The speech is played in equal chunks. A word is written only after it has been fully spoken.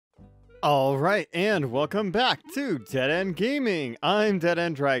Alright, and welcome back to Dead End Gaming. I'm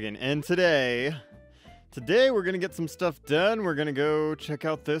DeadEndDragon, and today we're gonna get some stuff done. We're gonna go check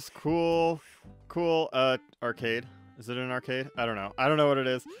out this cool arcade. Is it an arcade? I don't know. I don't know what it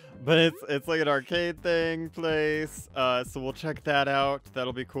is, but it's like an arcade place. So we'll check that out.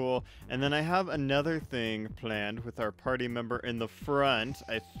 That'll be cool. And then I have another thing planned with our party member in the front.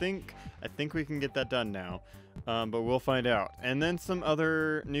 I think we can get that done now. But we'll find out. And then some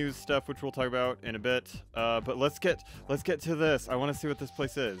other news stuff, which we'll talk about in a bit. But let's get to this. I want to see what this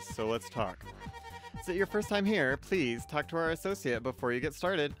place is, so let's talk. Is it your first time here? Please talk to our associate before you get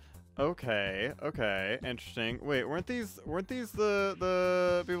started. Okay, interesting. Wait, weren't these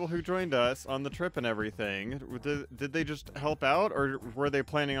the people who joined us on the trip and everything? Did they just help out, or were they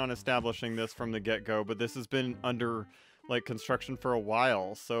planning on establishing this from the get-go? But this has been under like construction for a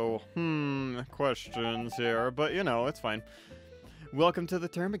while, so questions here, but you know, it's fine. Welcome to the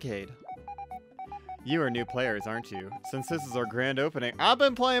Termicade. You are new players, aren't you? Since this is our grand opening, I've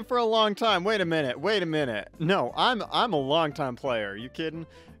been playing for a long time. Wait a minute. No, I'm a long time player. You kidding?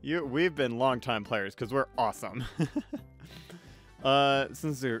 We've been long time players because we're awesome.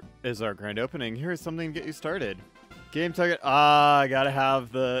 Since there is our grand opening, here's something to get you started. Game token. I gotta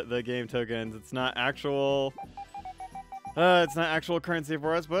have the game tokens. It's not actual currency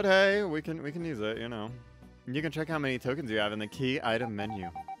for us, but hey, we can use it, you know. You can check how many tokens you have in the key item menu.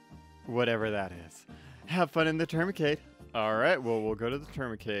 Whatever that is. Have fun in the Termicade. Alright, well, we'll go to the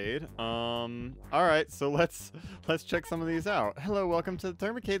Termicade. Alright, so let's check some of these out. Hello, welcome to the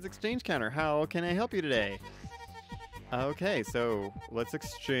Termicade's exchange counter. How can I help you today? Okay, so let's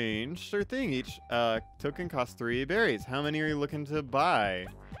exchange. Sure thing, each token costs 3 berries. How many are you looking to buy?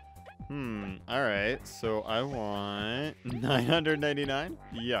 Alright, so I want 999?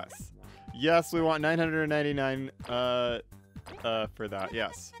 Yes. Yes, we want 999 for that,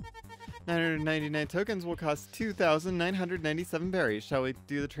 yes. 999 tokens will cost 2,997 berries. Shall we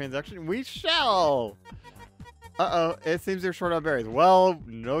do the transaction? We shall! Uh-oh, it seems you're short on berries. Well,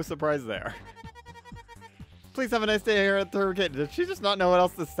 no surprise there. Please have a nice day here at the Termicade. Did she just not know what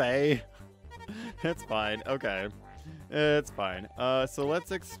else to say? It's fine, okay. It's fine. So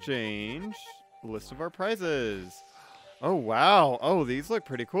let's exchange a list of our prizes. Oh, wow. Oh, these look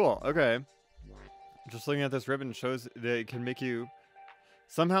pretty cool. Okay. Just looking at this ribbon shows that it can make you...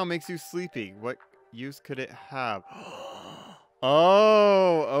 somehow makes you sleepy. What use could it have?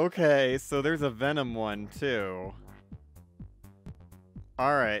 Oh, okay. So there's a Venom one, too.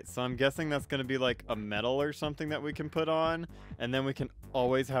 Alright, so I'm guessing that's going to be like a medal or something that we can put on. And then we can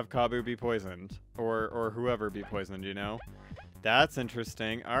always have Kabu be poisoned. Or whoever be poisoned, you know? That's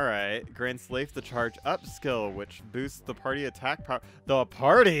interesting. Alright. Grants Leif the charge up skill, which boosts the party attack power. The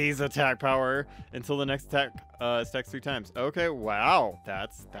party's attack power until the next attack stacks 3 times. Okay, wow.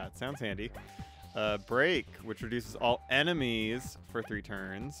 That sounds handy. Break, which reduces all enemies for 3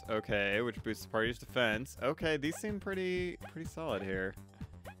 turns. Okay, which boosts the party's defense. Okay, these seem pretty solid here.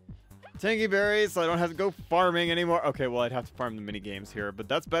 Tangy berries, so I don't have to go farming anymore. Okay, well, I'd have to farm the mini games here, but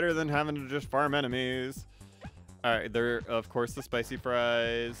that's better than having to just farm enemies. Alright, there, of course, the spicy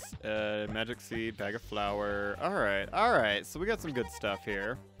fries, magic seed, bag of flour. Alright, so we got some good stuff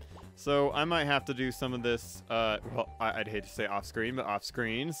here. So I might have to do some of this, well, I'd hate to say off-screen, but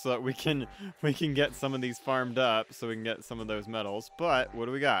off-screen, so that we can get some of these farmed up, so we can get some of those medals. But, what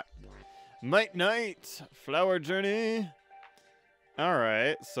do we got? Might Knight, Flower Journey.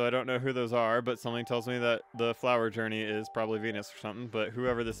 Alright, so I don't know who those are, but something tells me that the Flower Journey is probably Venus or something, but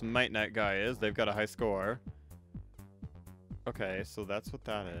whoever this Might Knight guy is, they've got a high score. Okay, so that's what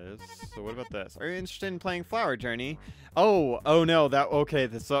that is. So what about this? Are you interested in playing Flower Journey? Oh no, okay,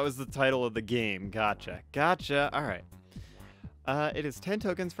 so that was the title of the game. Gotcha. Alright. It is 10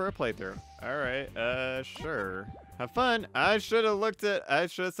 tokens for a playthrough. Alright, sure. Have fun. I should have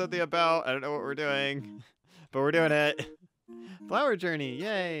said the about. I don't know what we're doing, but we're doing it. Flower Journey,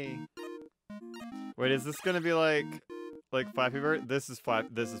 yay. Wait, is this gonna be like Flappy Bird? This is Flappy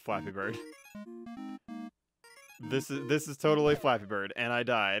Bird. This is totally Flappy Bird, and I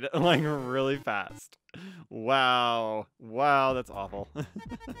died like really fast. Wow, that's awful.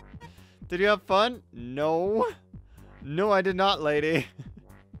 Did you have fun? No, I did not, lady.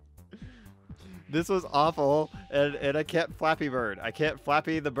 This was awful, and I can't Flappy Bird. I can't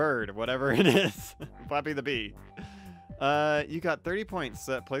Flappy the bird, whatever it is. Flappy the bee. You got 30 points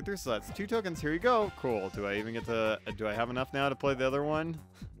playthrough, so that's 2 tokens. Here you go. Cool. Do I even get to? Do I have enough now to play the other one?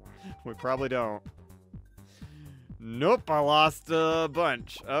 We probably don't. Nope, I lost a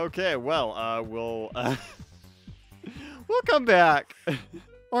bunch. Okay, well, we'll come back.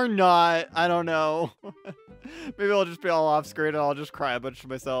 Or not, I don't know. Maybe I'll just be all off screen and I'll just cry a bunch to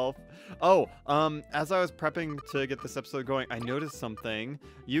myself. Oh, as I was prepping to get this episode going, I noticed something.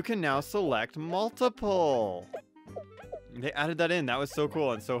 You can now select multiple. They added that in. That was so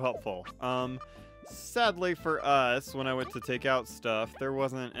cool and so helpful. Sadly for us, when I went to take out stuff, there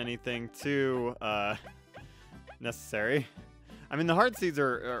wasn't anything too necessary. I mean, the heart seeds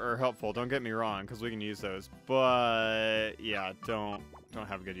are helpful. Don't get me wrong, because we can use those. But yeah, don't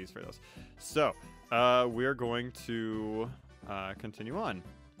have a good use for those. So we're going to continue on.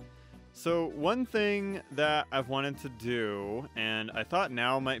 So one thing that I've wanted to do, and I thought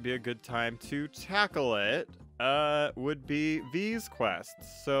now might be a good time to tackle it, would be V's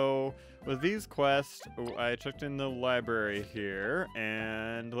quests. So with V's quest, I checked in the library here,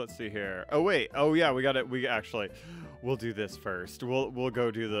 and let's see here. Oh wait, oh yeah, we got it. We'll do this first. We'll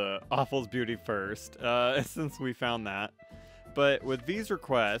go do the Awful's Beauty first, since we found that. But with V's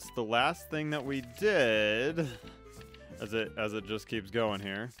request, the last thing that we did, as it just keeps going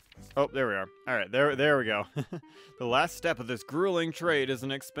here. Oh, there we are. All right, there we go. The last step of this grueling trade is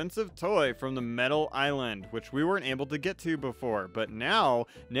an expensive toy from the Metal Island, which we weren't able to get to before. But now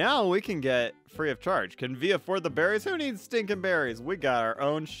we can get free of charge. Can V afford the berries? Who needs stinking berries? We got our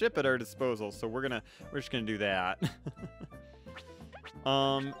own ship at our disposal, so we're just gonna do that.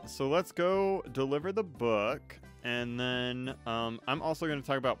 So let's go deliver the book, and then I'm also gonna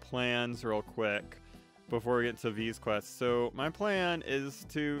talk about plans real quick before we get to V's quest. So my plan is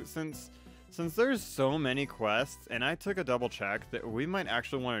to, since there's so many quests, and I took a double check that we might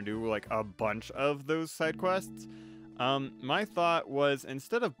actually want to do like a bunch of those side quests. My thought was,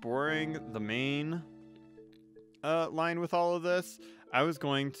 instead of boring the main line with all of this, I was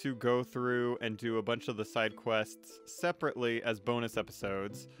going to go through and do a bunch of the side quests separately as bonus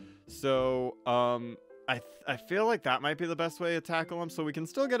episodes. So I feel like that might be the best way to tackle them, so we can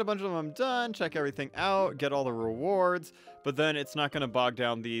still get a bunch of them done, check everything out, get all the rewards, but then it's not going to bog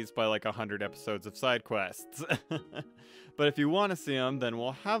down these by like 100 episodes of side quests. But if you want to see them, then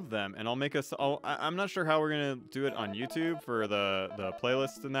we'll have them, and I'm not sure how we're going to do it on YouTube for the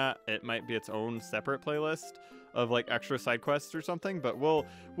playlist and that. It might be its own separate playlist of like extra side quests or something, but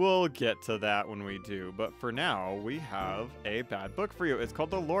we'll get to that when we do. But for now, we have a bad book for you. It's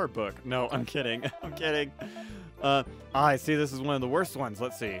called the Lore Book. No, I'm kidding. I'm kidding. I see this is one of the worst ones.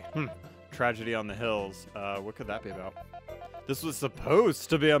 Let's see. Tragedy on the Hills. What could that be about? This was supposed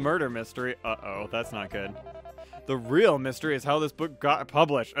to be a murder mystery. Uh-oh, that's not good. The real mystery is how this book got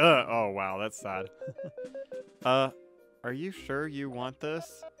published. Oh wow, that's sad. Are you sure you want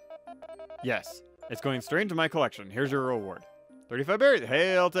this? Yes. It's going straight into my collection. Here's your reward. 35 berries.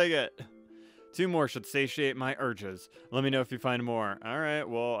 Hey, I'll take it. 2 more should satiate my urges. Let me know if you find more. All right,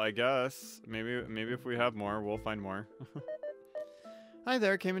 well, I guess maybe if we have more, we'll find more. Hi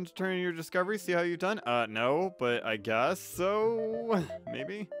there, came in to turn in your discovery, see how you've done? No, but I guess so.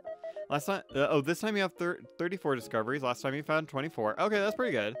 Maybe. Last time, this time you have 34 discoveries. Last time you found 24. Okay, that's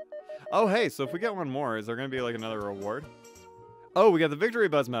pretty good. Oh, hey, so if we get one more, is there going to be like another reward? Oh, we got the Victory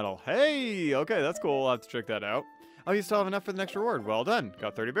Buzz Medal. Hey, okay, that's cool. I'll have to check that out. Oh, you still have enough for the next reward. Well done.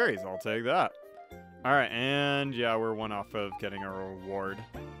 Got 30 berries. I'll take that. All right, and yeah, we're one off of getting a reward.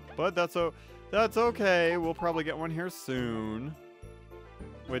 But that's okay. We'll probably get one here soon.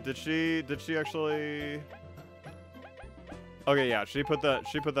 Wait, did she actually? Okay, yeah, she put that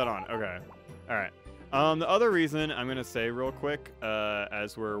on. Okay. All right. The other reason I'm gonna say real quick,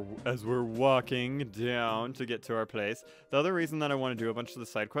 as we're walking down to get to our place, the other reason that I want to do a bunch of the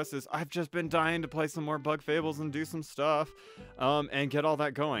side quests is I've just been dying to play some more Bug Fables and do some stuff, and get all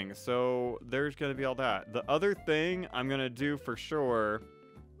that going. So there's gonna be all that. The other thing I'm gonna do for sure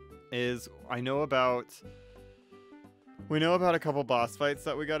is we know about a couple boss fights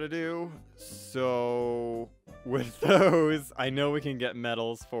that we gotta do. So with those, I know we can get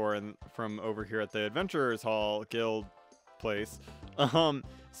medals from over here at the Adventurers Hall Guild place.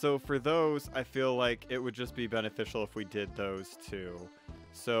 So for those, I feel like it would just be beneficial if we did those too.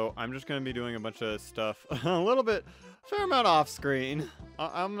 So I'm just gonna be doing a bunch of stuff, fair amount off screen.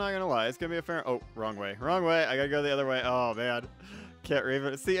 I'm not gonna lie, it's gonna be a fair. Oh, wrong way. I gotta go the other way. Oh man,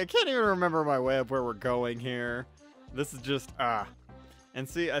 I can't even remember my way of where we're going here. This is just And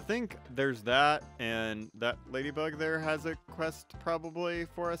see, I think there's that, and that ladybug there has a quest probably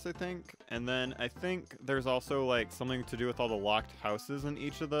for us, I think. And then I think there's also like something to do with all the locked houses in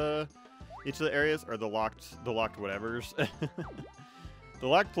each of the areas, or the locked whatevers. The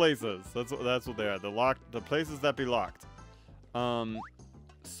locked places. That's what they are. The places that be locked.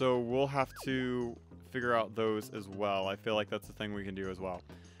 So we'll have to figure out those as well. I feel like that's the thing we can do as well.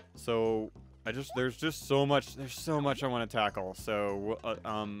 So there's so much I want to tackle. So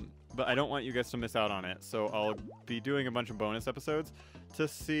but I don't want you guys to miss out on it. So I'll be doing a bunch of bonus episodes to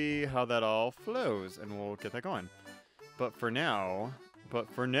see how that all flows, and we'll get that going. But for now,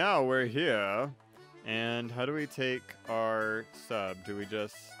 we're here. And how do we take our sub? Do we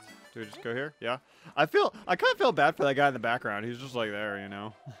just go here? Yeah. I kind of feel bad for that guy in the background. He's just like there, you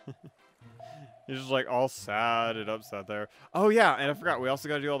know. He's just like all sad and upset there. Oh yeah, and I forgot, we also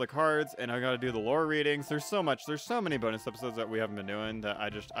got to do all the cards, and I got to do the lore readings. There's so many bonus episodes that we haven't been doing that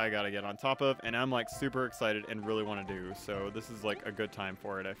I got to get on top of, and I'm like super excited and really want to do. So this is like a good time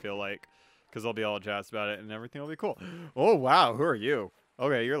for it, I feel like, because I'll be all jazzed about it and everything will be cool. Oh wow, who are you?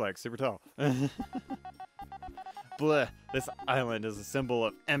 Okay, you're like super tall. Bleh, this island is a symbol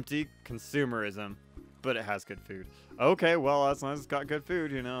of empty consumerism, but it has good food. Okay, well, as long as it's got good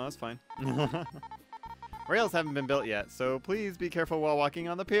food, you know, that's fine. Rails haven't been built yet, so please be careful while walking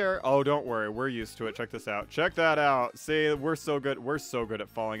on the pier. Oh, don't worry, we're used to it. Check this out. Check that out. See, we're so good. We're so good at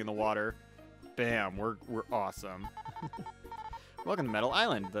falling in the water. Bam, we're awesome. Welcome to Metal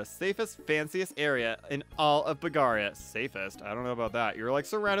Island, the safest, fanciest area in all of Bulgaria. Safest? I don't know about that. You're like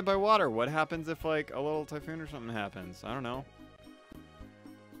surrounded by water. What happens if like a little typhoon or something happens? I don't know.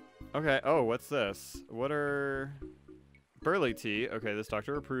 Okay, oh, what's this? What are... Burley tea. Okay, this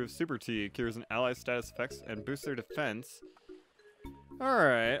doctor approves super tea. Cures an ally's status effects and boosts their defense.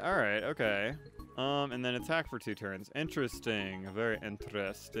 Alright, okay. And then attack for 2 turns. Interesting. Very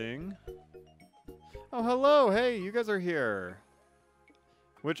interesting. Oh, hello! Hey, you guys are here.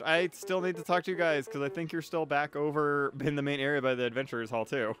 Which I still need to talk to you guys, because I think you're still back over in the main area by the Adventurers Hall,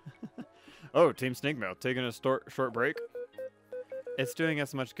 too. Oh, Team Snankemouth, taking a short break? It's doing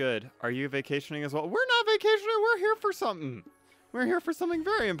us much good. Are you vacationing as well? We're not vacationing, we're here for something. We're here for something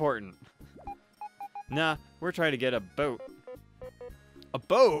very important. Nah, we're trying to get a boat. A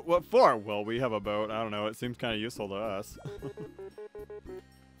boat? What for? Well, we have a boat. I don't know, it seems kind of useful to us.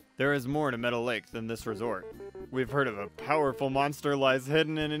 There is more to Meadow Lake than this resort. We've heard of a powerful monster lies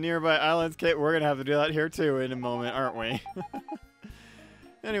hidden in a nearby island's cave. We're gonna have to do that here too in a moment, aren't we?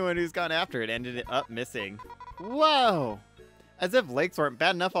 Anyone who's gone after it ended up missing. Whoa! As if lakes weren't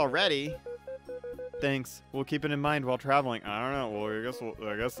bad enough already. Thanks. We'll keep it in mind while traveling. I don't know.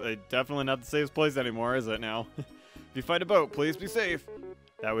 Well, I guess definitely not the safest place anymore, is it now? If you find a boat, please be safe.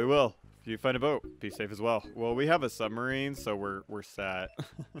 That we will. If you find a boat, be safe as well. Well, we have a submarine, so we're set.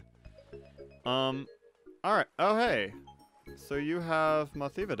 All right. Oh, hey. So you have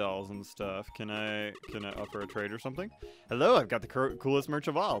Mathiva dolls and stuff. Can I offer a trade or something? Hello, I've got the coolest merch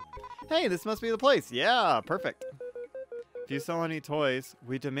of all. Hey, this must be the place. Yeah, perfect. If you sell any toys,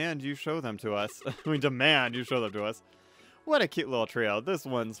 we demand you show them to us. We demand you show them to us. What a cute little trio. This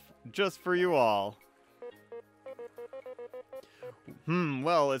one's just for you all.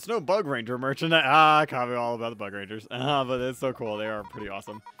 Well, it's no Bug Ranger merchant. Kabu, all about the Bug Rangers. But it's so cool. They are pretty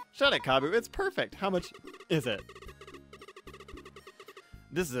awesome. Shut it, Kabu. It's perfect. How much is it?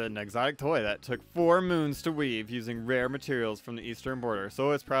 This is an exotic toy that took 4 moons to weave using rare materials from the eastern border.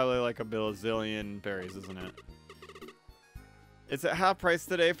 So it's probably like a bazillion berries, isn't it? It's at half price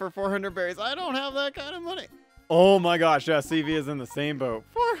today for 400 berries. I don't have that kind of money. Oh my gosh, yeah, CV is in the same boat.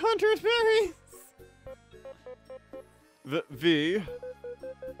 400 berries! V,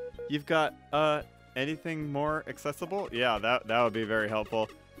 you've got anything more accessible? Yeah, that would be very helpful.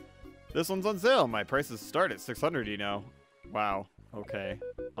 This one's on sale. My prices start at 600, you know. Wow. Okay.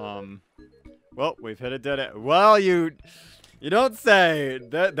 Well, we've hit a dead end. Well, you don't say.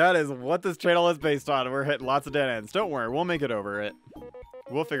 That is what this channel is based on. We're hitting lots of dead ends. Don't worry, we'll make it over it.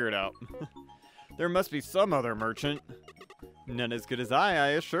 We'll figure it out. There must be some other merchant. None as good as I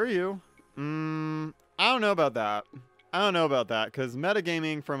assure you. I don't know about that. I don't know about that, because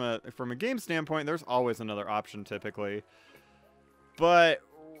metagaming from a game standpoint, there's always another option typically. But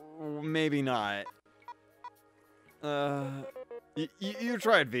maybe not. You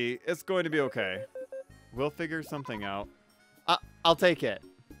tried, V. It's going to be okay. We'll figure something out. I'll take it.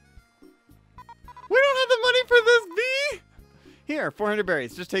 We don't have the money for this, V! Here, 400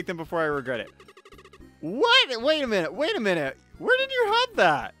 berries. Just take them before I regret it. What? Wait a minute. Wait a minute. Where did you have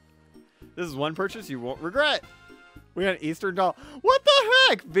that? This is one purchase you won't regret. We got an Eastern doll. What the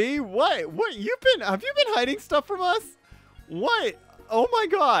heck, V? What? Have you been hiding stuff from us? What? Oh my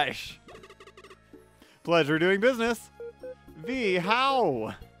gosh. Pleasure doing business. V,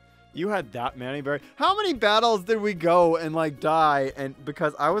 how? You had that many berries. How many battles did we go and like die? And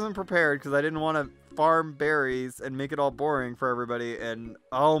because I wasn't prepared, because I didn't want to farm berries and make it all boring for everybody. And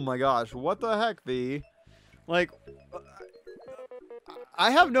oh my gosh, what the heck, V? Like,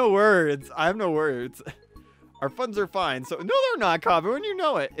 I have no words. I have no words. Our funds are fine. So no, they're not, Kabu, and you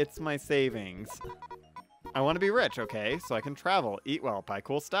know it. It's my savings. I want to be rich, okay? So I can travel, eat well, buy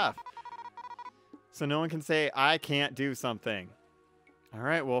cool stuff. So no one can say I can't do something. All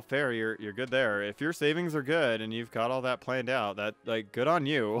right, well, fair. You're good there. If your savings are good and you've got all that planned out, that like good on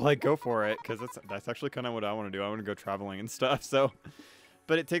you. Like go for it, because that's actually kind of what I want to do. I want to go traveling and stuff. So,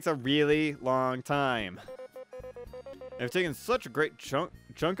 but it takes a really long time. I've taken such a great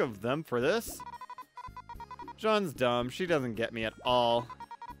chunk of them for this. John's dumb. She doesn't get me at all.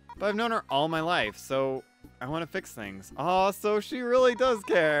 But I've known her all my life, so I want to fix things. Oh, so she really does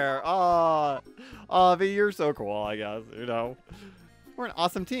care. Oh, Avi, you're so cool, I guess, you know. We're an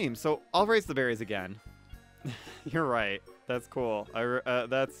awesome team, so I'll raise the berries again. You're right. That's cool.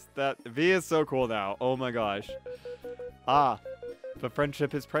 V is so cool now. Oh my gosh. Ah, but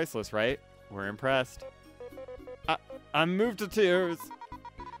friendship is priceless, right? We're impressed. I'm moved to tears.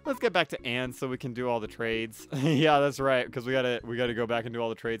 Let's get back to Anne so we can do all the trades. Yeah, that's right, because we gotta go back and do all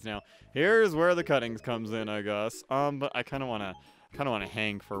the trades now. Here's where the cuttings comes in, I guess. But I kind of wanna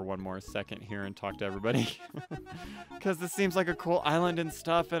hang for one more second here and talk to everybody, because this seems like a cool island and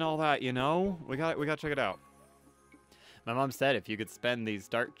stuff and all that. You know, we gotta check it out. My mom said if you could spend these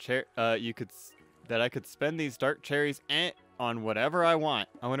dark I could spend these dark cherries on whatever I want.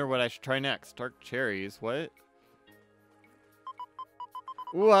 I wonder what I should try next. Dark cherries, what?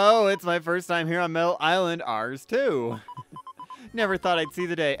 Whoa, it's my first time here on Metal Island. Ours too. Never thought I'd see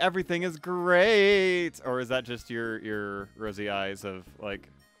the day. Everything is great. Or is that just your rosy eyes of like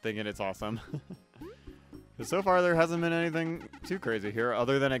thinking it's awesome? So far there hasn't been anything too crazy here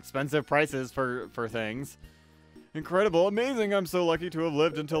other than expensive prices for things. Incredible, amazing. I'm so lucky to have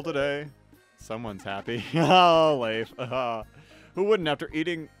lived until today. Someone's happy. Oh, Leif. Who wouldn't after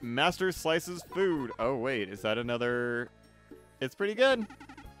eating Master Slice's food? Oh wait, is that another? It's pretty good.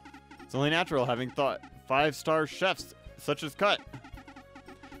 It's only natural having thought 5-star chefs such as Cut.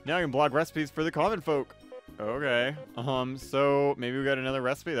 Now I can blog recipes for the common folk. Okay. So maybe we got another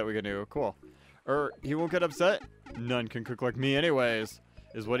recipe that we can do. Cool. He won't get upset. None can cook like me anyways,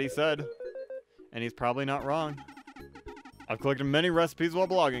 is what he said. And he's probably not wrong. I've collected many recipes while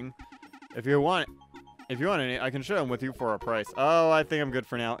blogging. If you want any, I can share them with you for a price. Oh, I think I'm good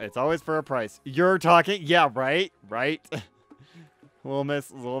for now. It's always for a price. You're talking? Yeah, right? Right? Little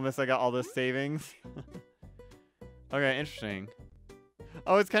miss, I got all this savings. Okay, interesting.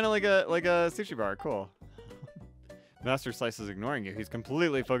 Oh, it's kind of like a sushi bar. Cool. Master Slice is ignoring you. He's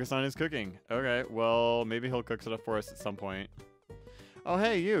completely focused on his cooking. Okay, well, maybe he'll cook stuff for us at some point. Oh,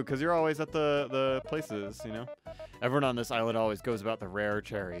 hey, you, because you're always at the places, you know? Everyone on this island always goes about the rare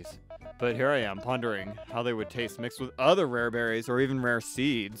cherries. But here I am, pondering how they would taste mixed with other rare berries or even rare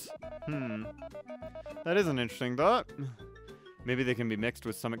seeds. That is an interesting thought. Maybe they can be mixed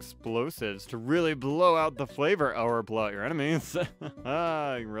with some explosives to really blow out the flavor or blow out your enemies.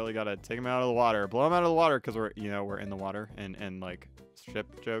 You really gotta take them out of the water. Blow them out of the water because we're in the water and like ship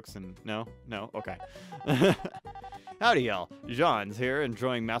jokes and no, okay. Howdy y'all, John's here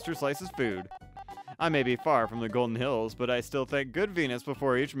enjoying Master Slice's food. I may be far from the Golden Hills, but I still thank good Venus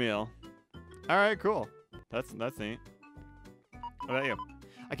before each meal. Alright, cool. That's neat. How about you?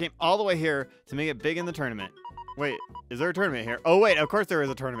 I came all the way here to make it big in the tournament. Wait, is there a tournament here? Oh wait, of course there is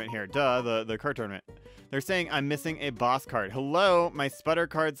a tournament here. Duh, the card tournament. They're saying I'm missing a boss card. Hello, my sputter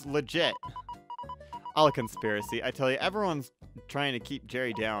card's legit. All a conspiracy. I tell you, everyone's trying to keep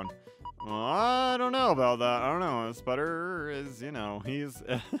Jerry down. Well, I don't know about that. I don't know. Sputter is, you know, he's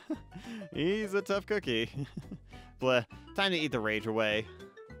he's a tough cookie. Bleh. Time to eat the rage away.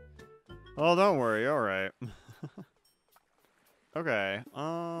 Oh, don't worry. All right. Okay.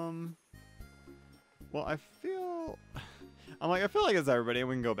 Well, I feel like it's everybody, and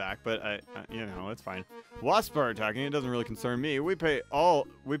we can go back, but you know, it's fine. Wasps are attacking. It doesn't really concern me. We pay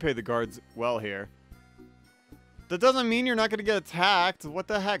the guards well here. That doesn't mean you're not gonna get attacked. What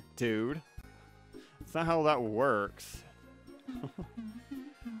the heck, dude? That's not how that works.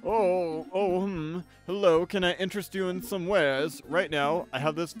 Hello, can I interest you in some wares? Right now, I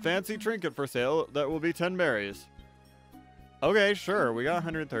have this fancy trinket for sale that will be 10 berries. Okay, sure, we got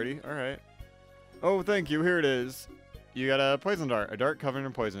 130, alright. Oh, thank you, here it is. You got a poison dart, a dart covered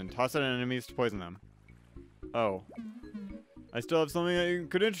in poison. Toss it at enemies to poison them. Oh. I still have something that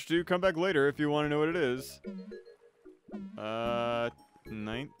could interest you. Come back later if you want to know what it is.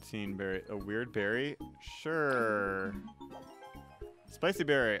 19 berry. A weird berry? Sure. Spicy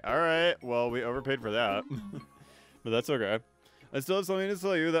berry. Alright, well, we overpaid for that. But that's okay. I still have something to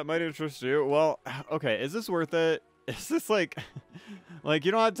tell you that might interest you. Well, okay, is this worth it? Is this like... Like,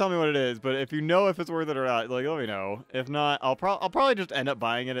 you don't have to tell me what it is, but if you know if it's worth it or not, like, let me know. If not, I'll probably just end up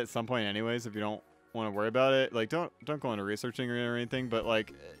buying it at some point anyways if you don't want to worry about it. Like, don't go into researching or anything, but,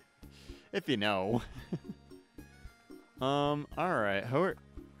 like, if you know. All right. Who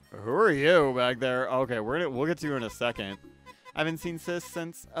are you back there? Okay, we'll get to you in a second. I haven't seen Sis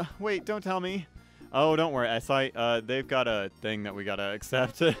since. Wait, don't tell me. Oh, don't worry. I saw. They've got a thing that we gotta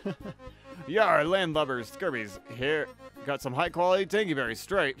accept. Yar, landlubbers, scurbies. Here, got some high quality tangy berries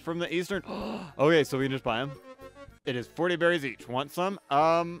straight from the eastern. Okay, so we can just buy them. It is 40 berries each. Want some?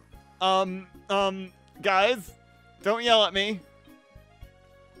 Guys, don't yell at me.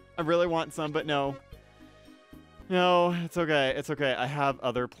 I really want some, but no. No, it's okay. It's okay. I have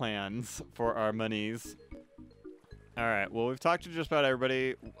other plans for our monies. All right. Well, we've talked to just about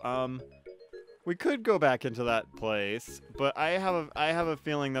everybody. We could go back into that place, but I have a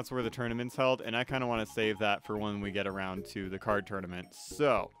feeling that's where the tournament's held, and I kind of want to save that for when we get around to the card tournament.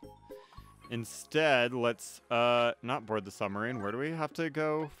 So, instead, let's not board the submarine. Where do we have to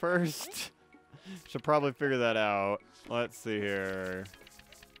go first? Should probably figure that out. Let's see here.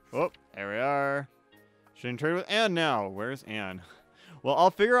 Oh, there we are. Shouldn't trade with Anne now. Where's Anne? Well,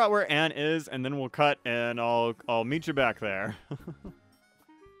 I'll figure out where Anne is, and then we'll cut, and I'll meet you back there.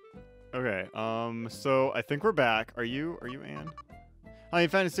 Okay, so I think we're back. Are you Anne? Oh, you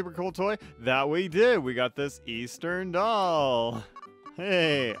found a super cool toy? That we did. We got this Eastern doll.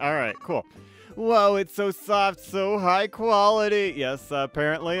 Hey, all right, cool. Whoa, it's so soft, so high quality. Yes,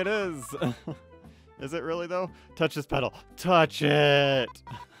 apparently it is. Is it really, though? Touch this pedal. Touch it.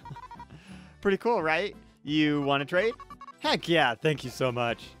 Pretty cool, right? You want to trade? Heck yeah, thank you so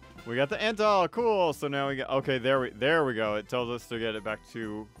much. We got the ant doll, cool. So now we got, okay, there we go. It tells us to get it back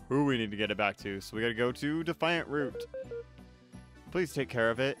to who we need to get it back to. So we gotta go to Defiant Root. Please take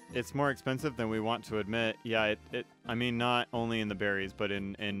care of it. It's more expensive than we want to admit. Yeah, I mean, not only in the berries, but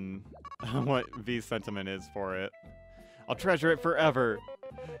in what V's sentiment is for it. I'll treasure it forever.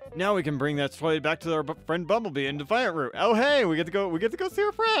 Now we can bring that toy back to our friend Bumblebee in Defiant Root. Oh hey, we get to go see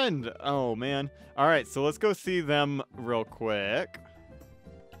our friend. Oh man. All right, so let's go see them real quick.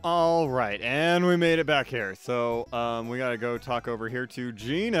 All right, and we made it back here. So we gotta go talk over here to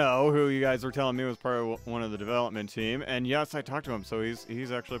Gino, who you guys were telling me was part of one of the development team. And yes, I talked to him, so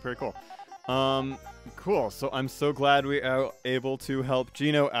he's actually pretty cool. Cool. So I'm so glad we are able to help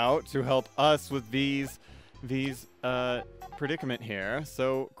Gino out to help us with V's predicament here.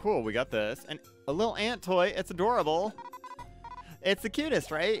 So cool, we got this and a little ant toy. It's adorable. It's the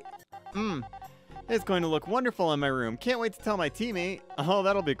cutest, right? It's going to look wonderful in my room. Can't wait to tell my teammate. Oh,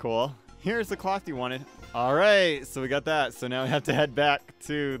 that'll be cool. Here's the cloth you wanted. All right, so we got that. So now we have to head back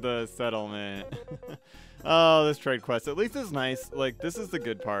to the settlement. Oh, this trade quest. At least it's nice. Like, this is the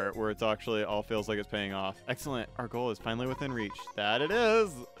good part where it's actually all feels like it's paying off. Excellent. Our goal is finally within reach. That it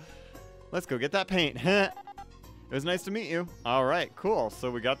is. Let's go get that paint. It was nice to meet you. All right, cool.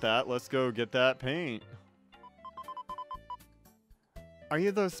 So we got that. Let's go get that paint. Are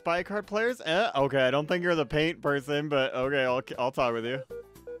you those spy card players? Okay, I don't think you're the paint person, but okay, I'll talk with you.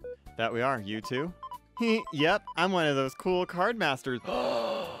 That we are. You too? Yep, I'm one of those cool card masters.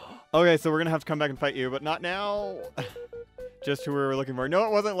 Okay, so we're gonna have to come back and fight you, but not now. Just who we were looking for. No,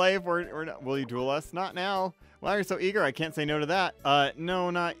 it wasn't Leif. We're not. Will you duel us? Not now. Wow, you're so eager. I can't say no to that. No,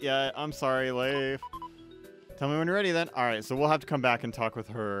 not yet. I'm sorry, Leif. Tell me when you're ready then. All right, so we'll have to come back and talk with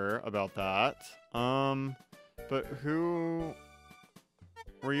her about that. But who...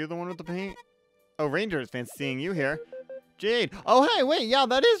 Were you the one with the paint? Oh, Rangers, fancy seeing you here. Jade. Oh, hey, wait, yeah,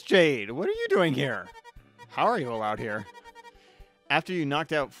 that is Jade. What are you doing here? How are you allowed here? After you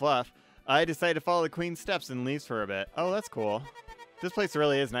knocked out Fluff, I decided to follow the Queen's steps and leave for a bit. Oh, that's cool. This place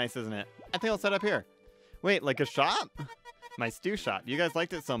really is nice, isn't it? I think I'll set up here. Wait, like a shop? My stew shop. You guys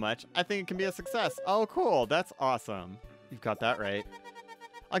liked it so much. I think it can be a success. Oh, cool. That's awesome. You've got that right.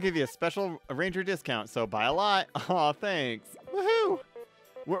 I'll give you a special Ranger discount, so buy a lot. Aw, thanks. Woohoo!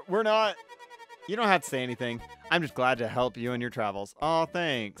 We're not... You don't have to say anything. I'm just glad to help you in your travels. Oh,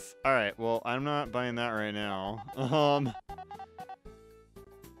 thanks. All right, well, I'm not buying that right now. Oh,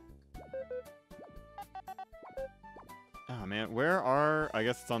 man, where are... I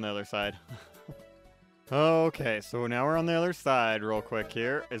guess it's on the other side. Okay, so now we're on the other side real quick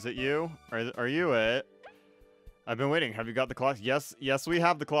here. Is it you? Are you it? I've been waiting. Have you got the cloth? Yes, we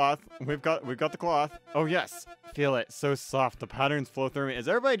have the cloth. We've got the cloth. Oh, yes. Feel it. So soft. The patterns flow through me. Is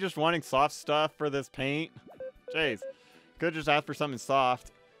everybody just wanting soft stuff for this paint? Jeez. Could just ask for something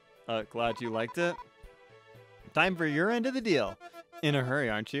soft. Glad you liked it. Time for your end of the deal. In a hurry,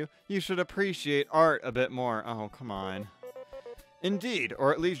 aren't you? You should appreciate art a bit more. Oh, come on. Indeed,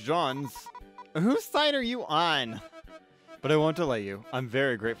 or at least John's. Whose side are you on? But I won't delay you. I'm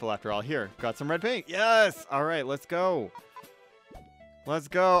very grateful after all. Here, got some red paint. Yes! All right, let's go. Let's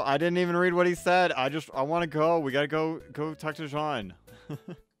go. I didn't even read what he said. I want to go. We got to go talk to Jean.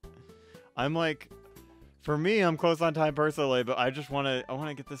 I'm like For me, I'm close on time personally, but I want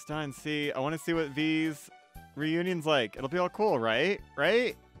to get this done. I want to see what V's reunion's like. It'll be all cool, right?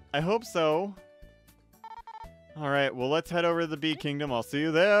 Right? I hope so. All right, well, let's head over to the Bee Kingdom. I'll see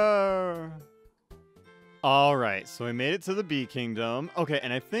you there. All right, so we made it to the Bee Kingdom. Okay,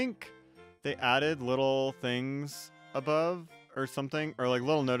 and I think they added little things above or something, or like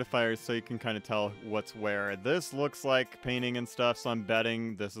little notifiers so you can kind of tell what's where. This looks like painting and stuff, so I'm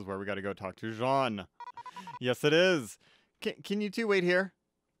betting this is where we got to go talk to Jean. Yes, it is. Can you two wait here?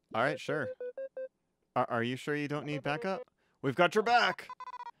 All right, sure. Are you sure you don't need backup? We've got your back.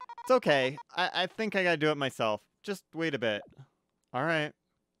 It's okay. I think I gotta do it myself. Just wait a bit. All right.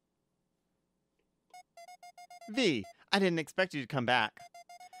 V, I didn't expect you to come back.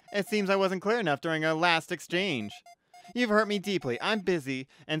 It seems I wasn't clear enough during our last exchange. You've hurt me deeply. I'm busy,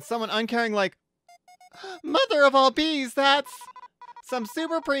 and someone uncaring like... Mother of all bees, that's... some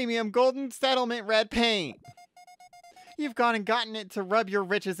super premium golden settlement red paint. You've gone and gotten it to rub your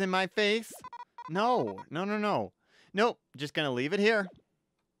riches in my face. No. Nope, just gonna leave it here.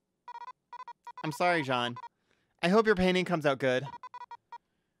 I'm sorry, Jean. I hope your painting comes out good.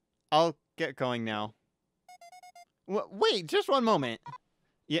 I'll get going now. Wait, just one moment.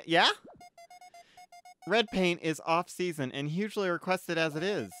 Yeah? Red paint is off-season and hugely requested as it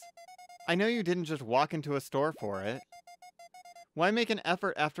is. I know you didn't just walk into a store for it. Why make an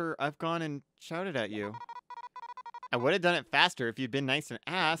effort after I've gone and shouted at you? I would have done it faster if you'd been nice and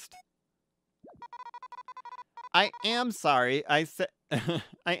asked. I am sorry. I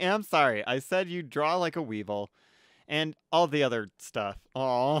am sorry. I said you draw like a weevil. And all the other stuff.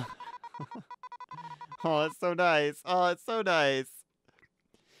 Aw. Oh, it's so nice. Oh, it's so nice.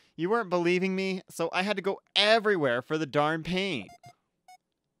 You weren't believing me, so I had to go everywhere for the darn paint.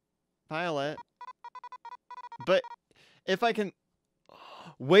 Violet. But if I can...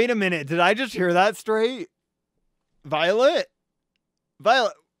 Wait a minute. Did I just hear that straight? Violet?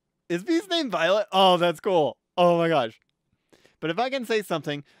 Violet. Is V's name Violet? Oh, that's cool. Oh my gosh. But if I can say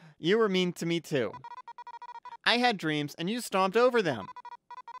something, you were mean to me too. I had dreams and you stomped over them.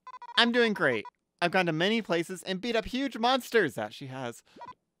 I'm doing great. I've gone to many places and beat up huge monsters. That she has.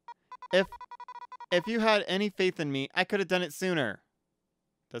 If you had any faith in me, I could have done it sooner.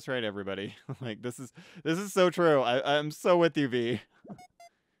 That's right, everybody. Like this is so true. I'm so with you, V.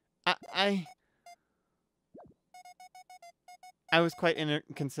 I was quite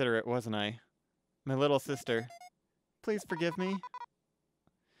inconsiderate, wasn't I? My little sister. Please forgive me.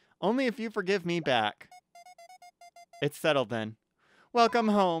 Only if you forgive me back. It's settled then. Welcome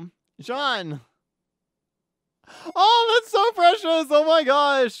home. Jean! Oh, that's so precious! Oh my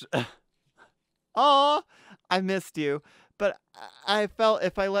gosh! Aw, I missed you. But I felt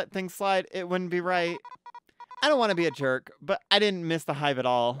if I let things slide, it wouldn't be right. I don't want to be a jerk, but I didn't miss the hive at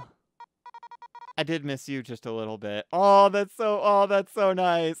all. I did miss you just a little bit. Oh, that's so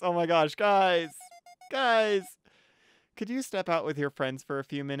nice. Oh my gosh, guys. Guys. Could you step out with your friends for a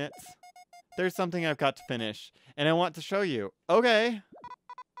few minutes? There's something I've got to finish, and I want to show you. Okay.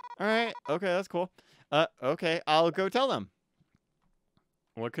 All right. Okay, that's cool. Okay, I'll go tell them.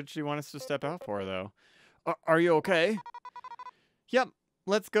 What could she want us to step out for, though? Are you okay? Yep.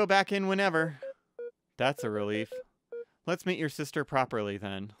 Let's go back in whenever. That's a relief. Let's meet your sister properly,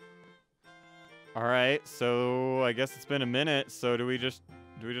 then. All right, so I guess it's been a minute. So do we just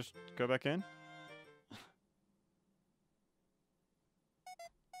go back in?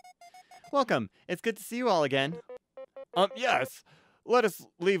 Welcome. It's good to see you all again. Yes. Let us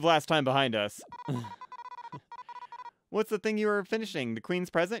leave last time behind us. What's the thing you were finishing? The Queen's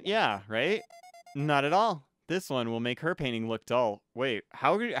present? Yeah, right? Not at all. This one will make her painting look dull. Wait,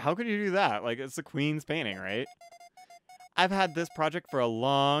 how could you do that? Like, it's the Queen's painting, right? I've had this project for a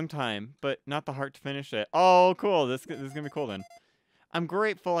long time, but not the heart to finish it. Oh, cool. This is gonna be cool then. I'm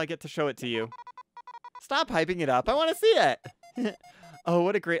grateful I get to show it to you. Stop hyping it up. I want to see it. Oh,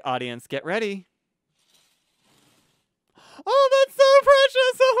 what a great audience. Get ready. Oh, that's so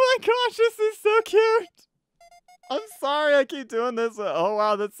precious. Oh my gosh, this is so cute. I'm sorry I keep doing this. Oh,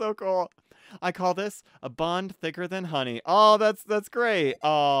 wow, that's so cool. I call this a bond thicker than honey. Oh, that's great.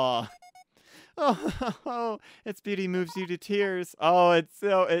 Oh. Oh, its beauty moves you to tears. Oh,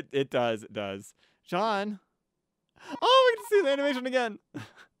 it does. John. Oh, we get to see the animation again.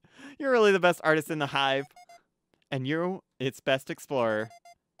 You're really the best artist in the hive. And you're its best explorer.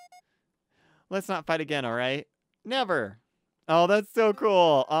 Let's not fight again, all right? Never. Oh, that's so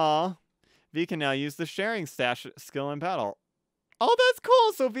cool. Aw. V can now use the sharing stash skill in battle. Oh, that's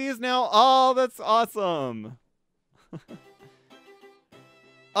cool. So V is now... Oh, that's awesome.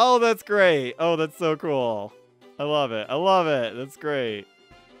 Oh, that's great. Oh, that's so cool. I love it. I love it. That's great.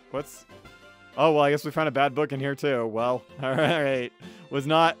 What's... Oh, well, I guess we found a bad book in here, too. Well, all right. Was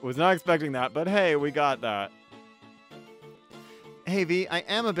not expecting that, but hey, we got that. Hey, V, I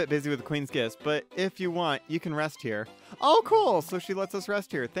am a bit busy with the Queen's Gifts, but if you want, you can rest here. Oh, cool. So she lets us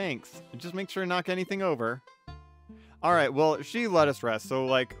rest here. Thanks. Just make sure to knock anything over. All right. Well, she let us rest. So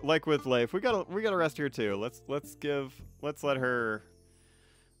like with Leif, we gotta rest here too. Let's let her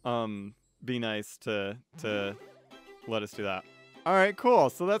be nice to let us do that. All right,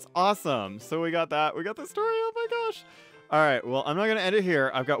 cool. So that's awesome. So we got that. We got the story. Oh my gosh. All right. Well, I'm not going to end it here.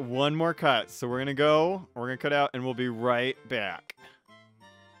 I've got one more cut. So we're going to cut out and we'll be right back.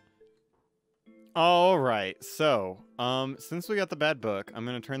 All right. So, since we got the bad book, I'm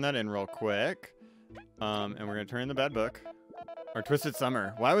going to turn that in real quick. And we're going to turn in the bad book. Our Twisted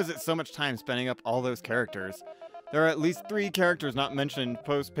Summer. Why was it so much time spending up all those characters? There are at least 3 characters not mentioned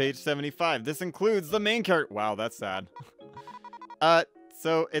post page 75. This includes the main character. Wow, that's sad.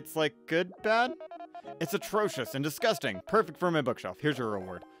 So it's like good, bad? It's atrocious and disgusting. Perfect for my bookshelf. Here's your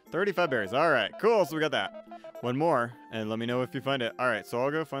reward. 35 berries. All right, cool. So we got that. One more, and let me know if you find it. All right, so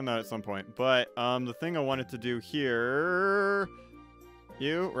I'll go find that at some point. But the thing I wanted to do here...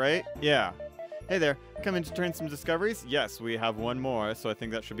 You, right? Yeah. Hey there. Come in to turn some discoveries? Yes, we have one more, so I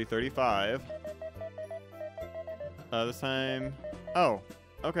think that should be 35. This time... Oh.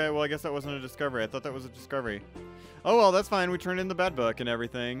 Okay, well, I guess that wasn't a discovery. I thought that was a discovery. Oh, well, that's fine. We turned in the bad book and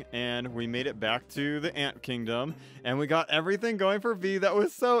everything, and we made it back to the Ant Kingdom, and we got everything going for V. That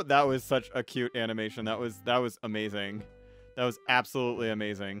was such a cute animation. That was amazing. That was absolutely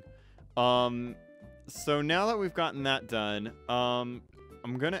amazing. So now that we've gotten that done,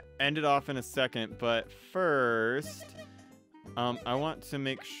 I'm gonna end it off in a second, but first, I want to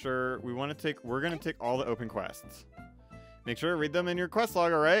make sure we're gonna take all the open quests. Make sure to read them in your quest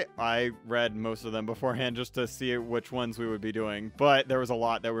log, alright? I read most of them beforehand just to see which ones we would be doing, but there was a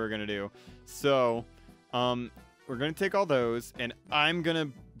lot that we were going to do. So, we're going to take all those, and I'm going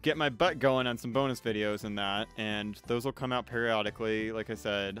to get my butt going on some bonus videos and that, and those will come out periodically, like I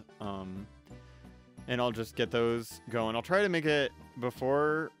said, and I'll just get those going. I'll try to make it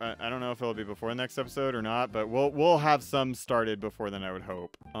before, I don't know if it'll be before the next episode or not, but we'll have some started before then, I would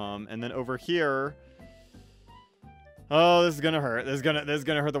hope. And then over here... Oh, this is gonna hurt. This is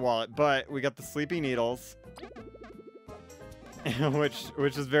gonna hurt the wallet. But we got the Sleepy Needles,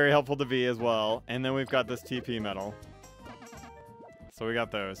 which is very helpful to V as well. And then we've got this TP medal. So we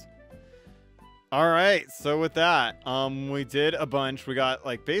got those. All right. So with that, we did a bunch. We got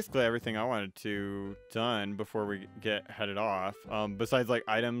like basically everything I wanted to done before we get headed off. Besides like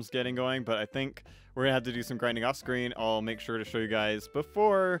items getting going, but I think we're gonna have to do some grinding off screen. I'll make sure to show you guys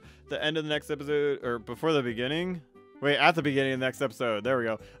before the end of the next episode or before the beginning. Wait, at the beginning of the next episode, there we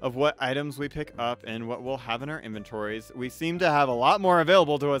go, of what items we pick up and what we'll have in our inventories. We seem to have a lot more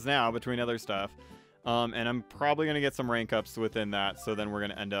available to us now between other stuff. And I'm probably going to get some rank ups within that, so then we're going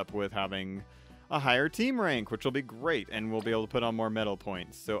to end up with having a higher team rank, which will be great, and we'll be able to put on more medal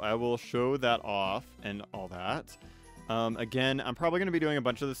points. So I will show that off and all that. Again, I'm probably going to be doing a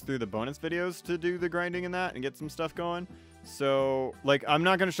bunch of this through the bonus videos to do the grinding and that and get some stuff going. So, like, I'm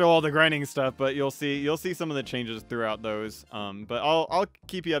not going to show all the grinding stuff, but you'll see some of the changes throughout those. But I'll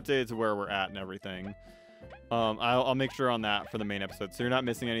keep you updated to where we're at and everything. I'll make sure on that for the main episode, so you're not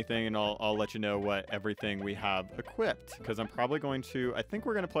missing anything, and I'll let you know what everything we have equipped, because I'm probably going to, I think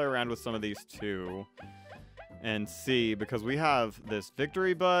we're going to play around with some of these too and see, because we have this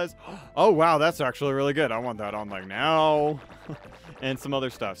victory buzz. Oh, wow, that's actually really good. I want that on like now. And some other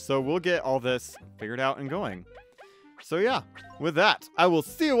stuff. So we'll get all this figured out and going. So yeah, with that, I will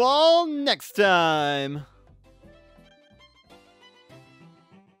see you all next time.